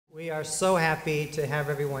We are so happy to have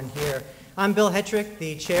everyone here. I'm Bill Hetrick,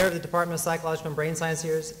 the chair of the Department of Psychological and Brain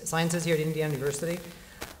Sciences here at Indiana University.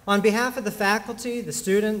 On behalf of the faculty, the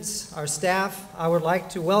students, our staff, I would like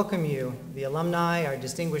to welcome you, the alumni, our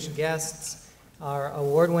distinguished guests, our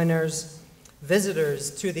award winners,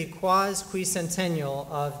 visitors to the quasi-centennial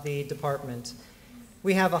of the department.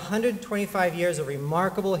 We have 125 years of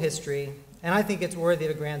remarkable history, and I think it's worthy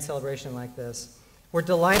of a grand celebration like this. We're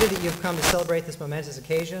delighted that you've come to celebrate this momentous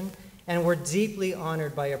occasion, and we're deeply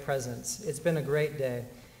honored by your presence. It's been a great day.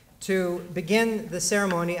 To begin the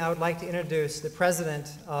ceremony, I would like to introduce the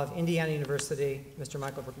president of Indiana University, Mr.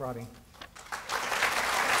 Michael McRobbie.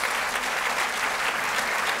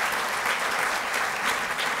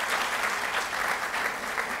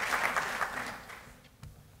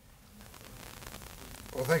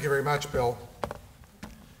 Well, thank you very much, Bill.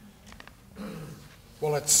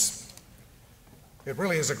 Well, it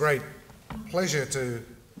really is a great pleasure to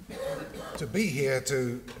be here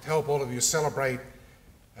to help all of you celebrate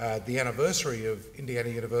the anniversary of Indiana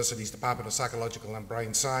University's Department of Psychological and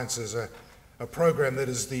Brain Sciences, a program that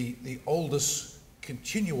is the oldest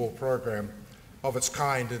continual program of its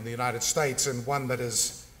kind in the United States, and one that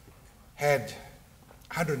has had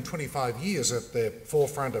 125 years at the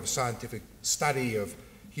forefront of scientific study of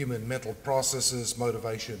human mental processes,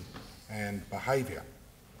 motivation, and behavior.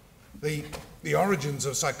 The origins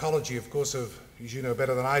of psychology, of course, as you know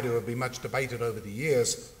better than I do, have been much debated over the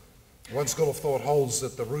years. One school of thought holds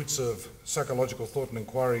that the roots of psychological thought and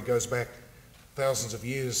inquiry goes back thousands of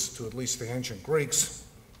years to at least the ancient Greeks.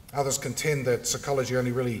 Others contend that psychology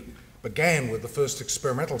only really began with the first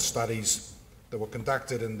experimental studies that were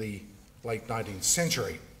conducted in the late 19th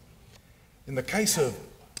century. In the case of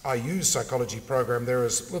IU's psychology program, there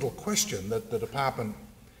is little question that the department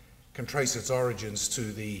can trace its origins to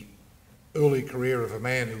the early career of a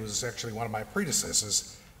man who was actually one of my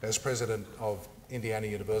predecessors as president of Indiana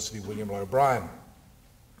University, William Bryan.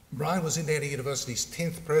 Bryan was Indiana University's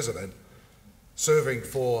 10th president, serving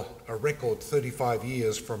for a record 35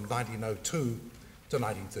 years from 1902 to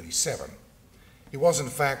 1937. He was, in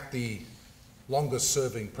fact, the longest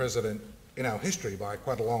serving president in our history by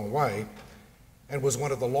quite a long way, and was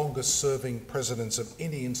one of the longest serving presidents of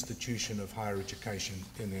any institution of higher education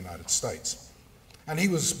in the United States. And he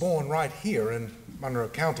was born right here in Monroe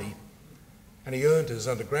County, and he earned his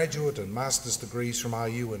undergraduate and master's degrees from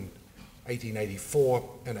IU in 1884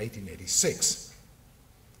 and 1886.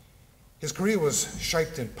 His career was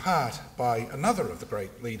shaped in part by another of the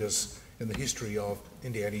great leaders in the history of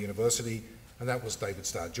Indiana University, and that was David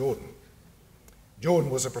Starr Jordan.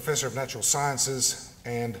 Jordan was a professor of natural sciences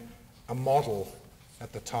and a model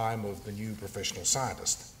at the time of the new professional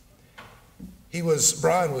scientist.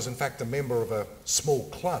 Bryan was in fact a member of a small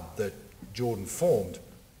club that Jordan formed,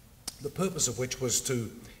 the purpose of which was to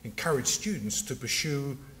encourage students to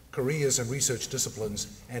pursue careers in research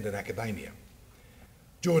disciplines and in academia.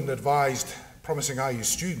 Jordan advised promising IU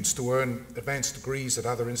students to earn advanced degrees at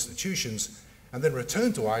other institutions and then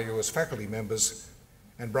return to IU as faculty members,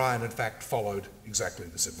 and Bryan in fact followed exactly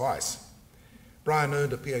this advice. Bryan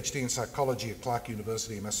earned a PhD in psychology at Clark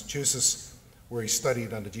University in Massachusetts, where he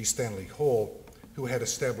studied under G. Stanley Hall, who had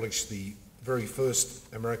established the very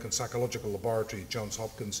first American psychological laboratory at Johns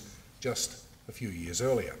Hopkins just a few years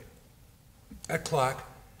earlier. At Clark,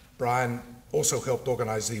 Bryan also helped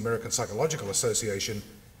organize the American Psychological Association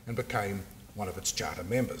and became one of its charter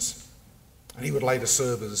members. And he would later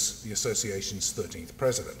serve as the association's 13th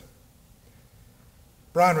president.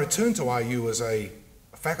 Bryan returned to IU as a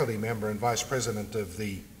faculty member and vice president of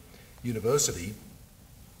the university,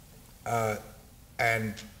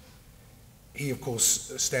 and he, of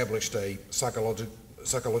course, established a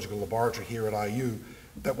psychological laboratory here at IU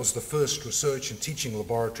that was the first research and teaching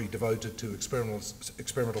laboratory devoted to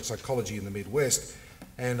experimental psychology in the Midwest,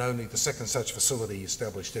 and only the second such facility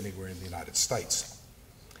established anywhere in the United States.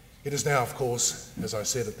 It is now, of course, as I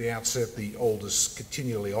said at the outset, the oldest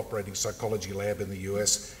continually operating psychology lab in the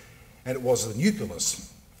US, and it was the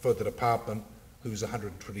nucleus for the department whose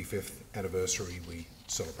 125th anniversary we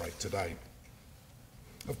celebrate today.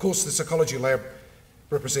 Of course, the psychology lab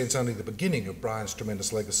represents only the beginning of Bryan's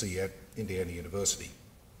tremendous legacy at Indiana University.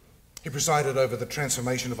 He presided over the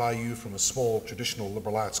transformation of IU from a small traditional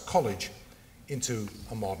liberal arts college into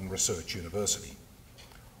a modern research university.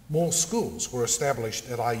 More schools were established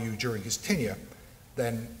at IU during his tenure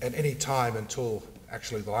than at any time until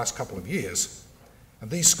actually the last couple of years,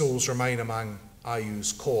 and these schools remain among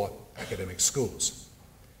IU's core academic schools.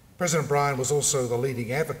 President Bryan was also the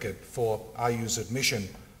leading advocate for IU's admission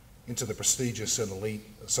into the prestigious and elite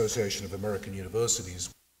Association of American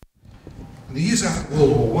Universities. In the years after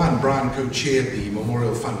World War I, Bryan co-chaired the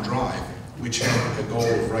Memorial Fund Drive, which had a goal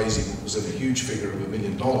of raising what was a huge figure of $1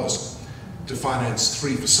 million to finance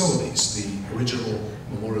 3 facilities: the original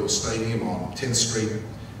Memorial Stadium on 10th Street,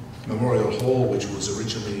 Memorial Hall, which was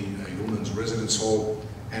originally a women's residence hall,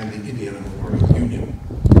 and the Indiana Memorial Union,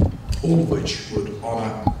 all of which would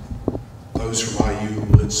honour those from IU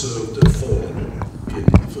who had served and fallen in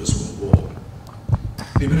the First World War.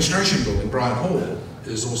 The administration building, Bryan Hall,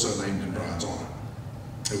 is also named in Bryan's honour.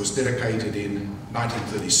 It was dedicated in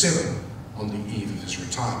 1937 on the eve of his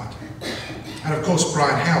retirement. And of course,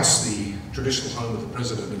 Bryan House, the traditional home of the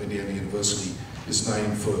President of Indiana University, is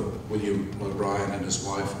named for William O'Brien and his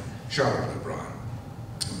wife, Charlotte O'Brien.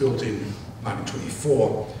 Built in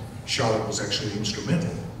 1924, Charlotte was actually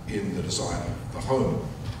instrumental in the design of the home.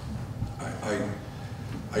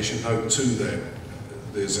 I should note too that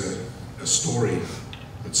there's a story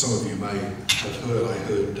that some of you may have heard. I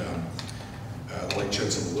heard the late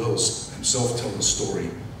Chancellor Wells himself tell the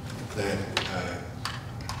story that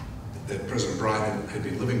that President Bryan had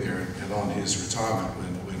been living there, and on his retirement,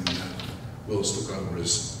 when Wells took over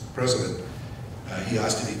as president, he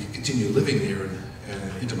asked if he could continue living there,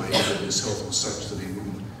 and intimated that his health was such that he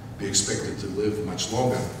wouldn't be expected to live much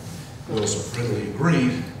longer. Wells readily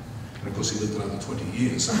agreed, and of course he lived another 20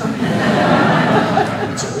 years. So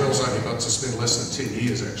Wells only got to spend less than 10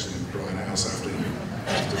 years actually in Bryan House after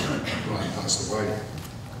Bryan passed away.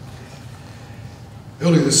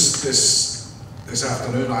 Early this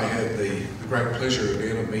afternoon, I had the great pleasure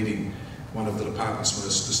again of meeting one of the department's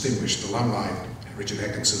most distinguished alumni, Richard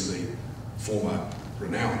Atkinson, the former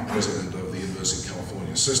renowned president of the University of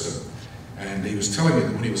California system. And he was telling me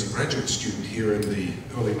that when he was a graduate student here in the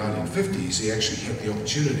early 1950s, he actually had the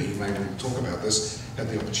opportunity, maybe we'll talk about this, had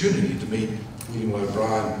the opportunity to meet William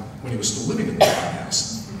O'Brien when he was still living in the Bryan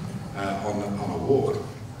House on a walk.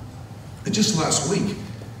 And just last week,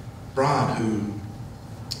 Bryan, who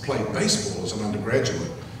played baseball as an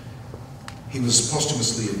undergraduate, he was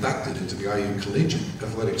posthumously inducted into the IU Collegiate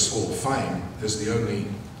Athletics Hall of Fame as the only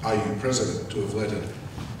IU president to have lettered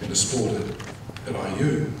in a sport at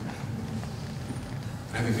IU.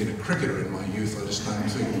 Having been a cricketer in my youth, I just don't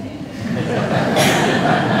think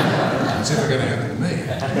it's ever going to happen to me.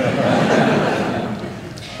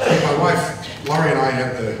 My wife, Laurie, and I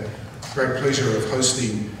had the great pleasure of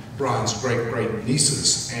hosting Bryan's great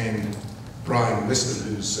nieces, and Bryan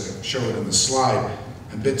Weston, who's shown in the slide,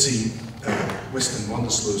 and Betsy Weston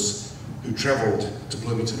Wondersloos, who travelled to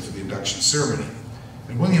Bloomington for the induction ceremony.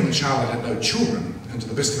 And William and Charlotte had no children, and to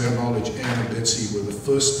the best of our knowledge, Anne and Betsy were the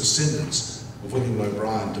first descendants of William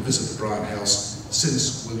O'Brien to visit the Bryan House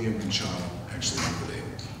since William and Charlotte actually were there.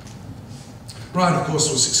 Bryan, of course,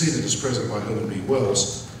 was succeeded as president by Herman B.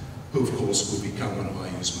 Wells, who, of course, would become one of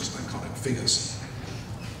IU's most iconic figures.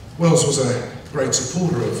 Wells was a great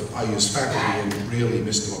supporter of IU's faculty and really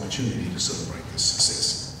missed an opportunity to celebrate this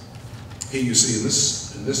success. Here you see in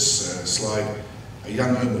this slide a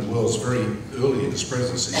young Herman Wells very early in his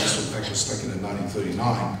presidency. This, in fact, was taken in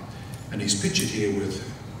 1939, and he's pictured here with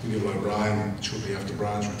William O'Brien shortly after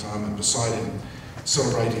Bryan's retirement beside him,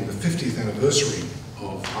 celebrating the 50th anniversary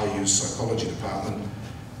of IU's psychology department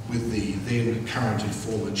with the then current and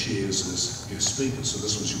former chairs as guest speakers. So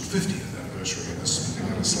this was your 50th anniversary in this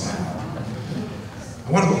particular slide.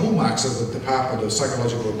 And one of the hallmarks of the Department of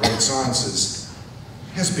Psychological and Brain Sciences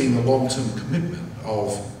has been the long-term commitment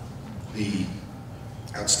of the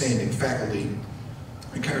outstanding faculty,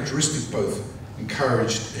 a characteristic both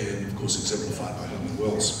encouraged and, of course, exemplified by Herman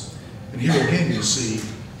Wells. And here again you see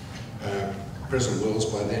President Wells,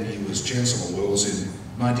 by then he was Chancellor Wells, in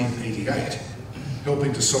 1988,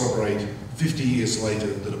 helping to celebrate 50 years later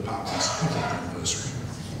the department's 50th anniversary.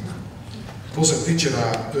 Also pictured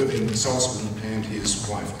are Irving Salzman and his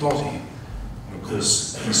wife Dottie, and of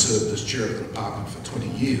course he served as chair of the department for 20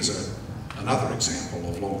 years, another example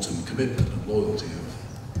of long-term commitment and loyalty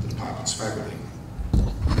of the department's faculty.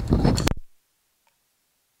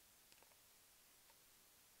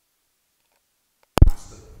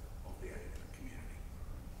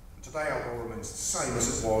 Today our role remains the same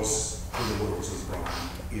as it was in the Wells and Bryan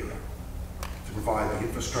era, to provide the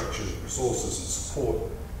infrastructure, resources and support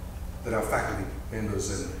that our faculty members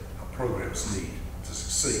and our programs need to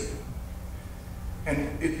succeed. And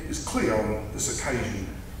it is clear on this occasion,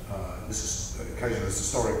 this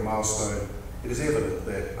historic milestone, it is evident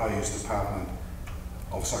that IU's Department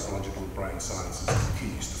of Psychological and Brain Sciences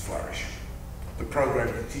continues to flourish. The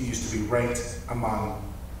program continues to be ranked among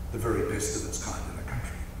the very best of its kind in the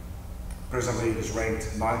country. Presently, it is ranked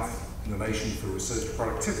 9th in the nation for research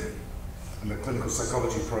productivity, and the clinical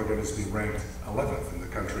psychology program has been ranked 11th in the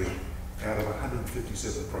country out of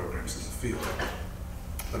 157 programs in the field.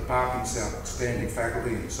 The department's outstanding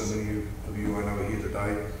faculty, and so many of you I know are here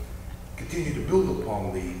today, continue to build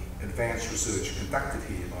upon the advanced research conducted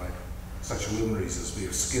here by such luminaries as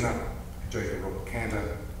V.F. Skinner, Jacob Robert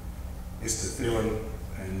Cantor, Esther Thielen,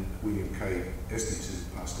 and William K. Estes,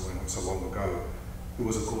 who passed away not so long ago, who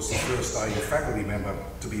was of course the first AU faculty member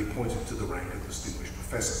to be appointed to the rank of Distinguished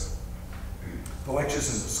Professor. The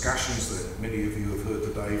lectures and discussions that many of you have heard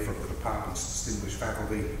today from the department's distinguished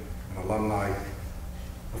faculty and alumni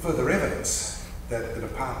are further evidence that the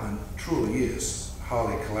department truly is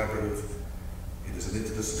highly collaborative. It is an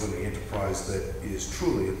interdisciplinary enterprise that is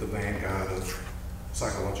truly at the vanguard of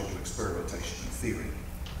psychological experimentation and theory.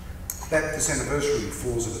 That this anniversary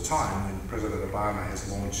falls at a time when President Obama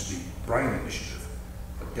has launched the Bryan initiative,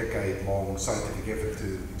 a decade-long scientific effort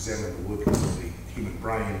to examine the workings of the human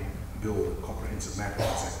brain and build a comprehensive map of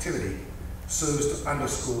its activity, serves to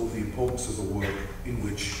underscore the importance of the work in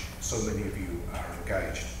which so many of you are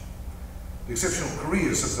engaged. The exceptional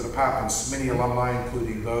careers of the department's many alumni,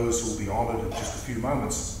 including those who will be honoured in just a few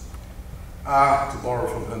moments, are, to borrow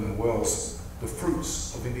from Herman Wells, the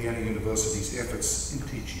fruits of Indiana University's efforts in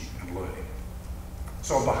teaching and learning.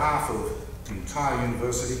 So on behalf of the entire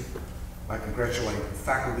university, I congratulate the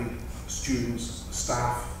faculty, the students, the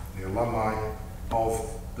staff, the alumni of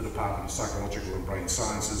the Department of Psychological and Brain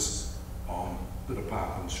Sciences on the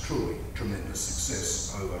department's truly tremendous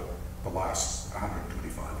success over the last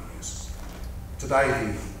 125 years. Today,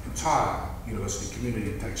 the entire university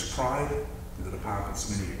community takes pride in the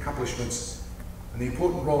department's many accomplishments and the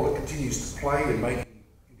important role it continues to play in making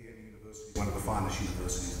Indiana University one of the finest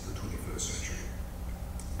universities of the 21st century.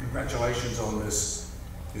 Congratulations on this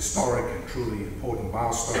historic and truly important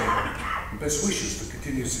milestone, and best wishes for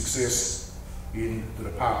continued success in the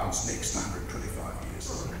department's next 125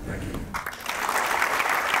 years. Thank you.